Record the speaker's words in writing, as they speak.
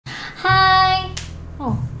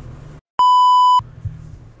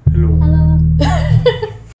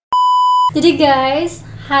Jadi guys,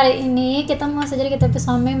 hari ini kita mau saja kita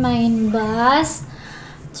pesame main bass.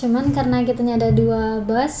 Cuman karena kitanya ada 2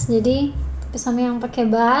 bass, jadi pesame yang pakai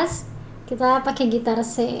bass, kita pakai gitar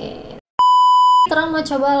set. Kita mau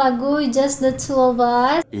coba lagu Just the Two of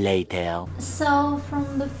Us. Later. So from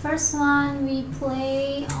the first one we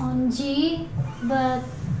play on G, but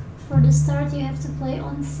for the start you have to play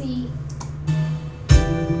on C.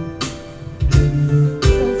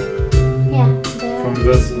 Yeah, from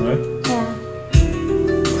this, right? Yeah.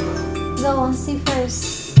 Go on C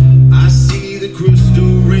first. I see the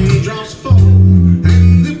crystal raindrops fall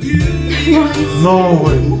and the beauty No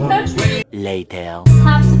way. Later.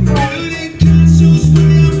 Have to play.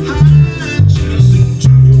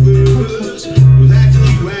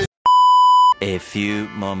 A few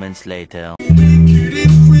moments later.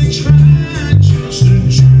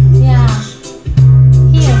 Yeah.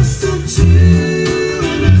 Here.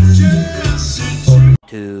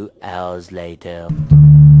 2 hours later.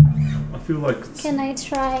 I feel like Can I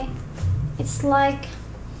try? It's like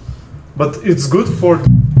but it's good for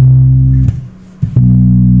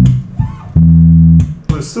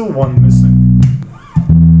there's still one missing.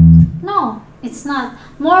 no, it's not.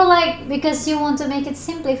 More like because you want to make it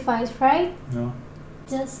simplified, right? Yeah.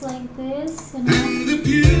 Just like this, you know.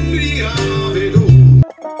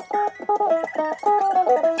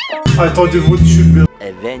 I thought it should be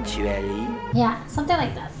Eventually. Yeah, something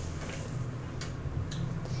like that.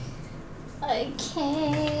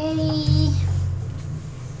 Okay.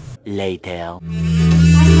 Later.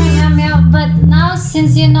 Yeah, but now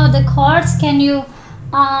since you know the chords, can you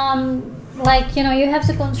like, you know, you have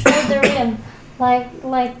to control the rhythm, like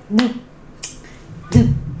doop,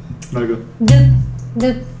 doop, like a, doop,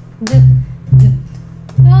 doop, doop, doop.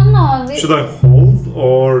 No. should I hold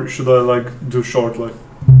or should I like do short, like,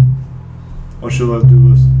 or should I do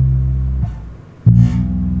this?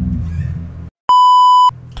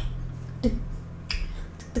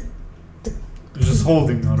 Just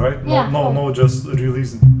holding, right? Yeah, hold. No, just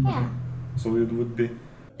releasing. Yeah. So it would be.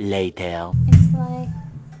 Later. It's like,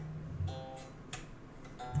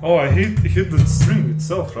 Oh, I hit the string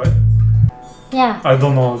itself, right? yeah. I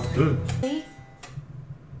don't know how to do it. See?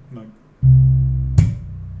 Like,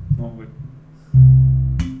 no, wait.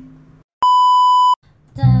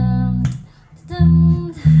 Dum,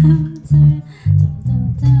 dum, dum, dum,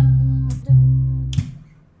 dum, dum, dum.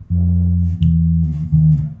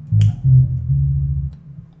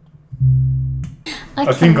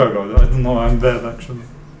 I think I got it. I don't know. I'm bad actually.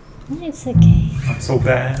 It's okay. I'm so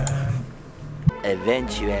bad.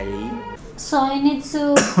 Eventually. So I need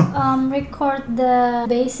to record the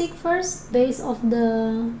basic first, bass of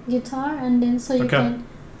the guitar, and then so you Okay. can.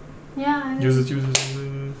 Yeah. Use it.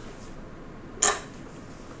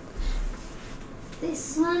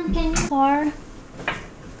 This one can you or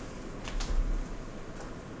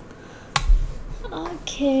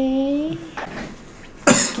okay.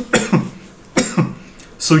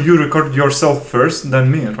 So you record yourself first,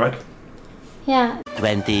 then me, right? Yeah,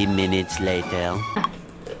 20 minutes later.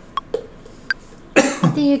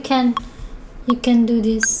 I think you can do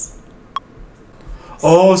this.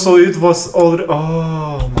 Oh, so it was already.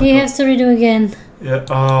 Oh my You God. have to redo again. Yeah.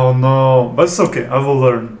 Oh no, but it's okay. I will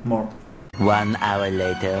learn more. 1 hour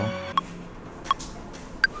later.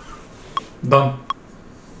 Done.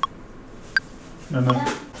 And then.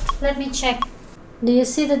 Yeah. Let me check. Do you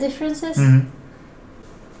see the differences? Mhm.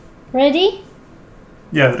 Ready?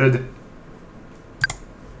 Yeah, ready.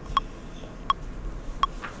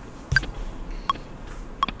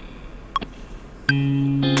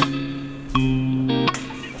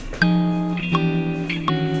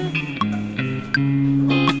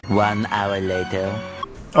 One hour later.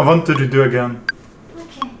 I want to redo again.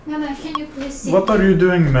 Okay. Mama, can you please sit? What are you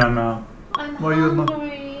doing, Mama? I'm Why you're not-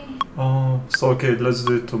 hungry. Oh, so okay, let's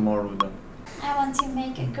do it tomorrow then. I want to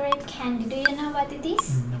make a great candy. Do you know what it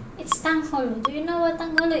is? It's tangholo. Do you know what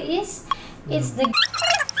tangholo is? It's the.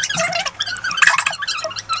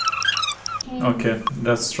 Okay,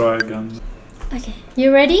 let's try again. Okay.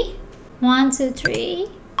 You ready? 1, 2, 3.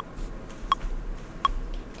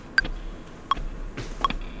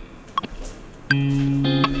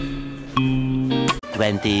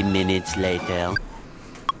 Twenty minutes later.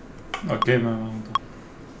 Okay, Mama.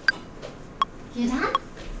 You done?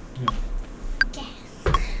 Yeah. Okay.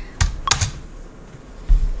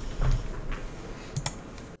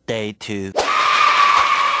 Day 2.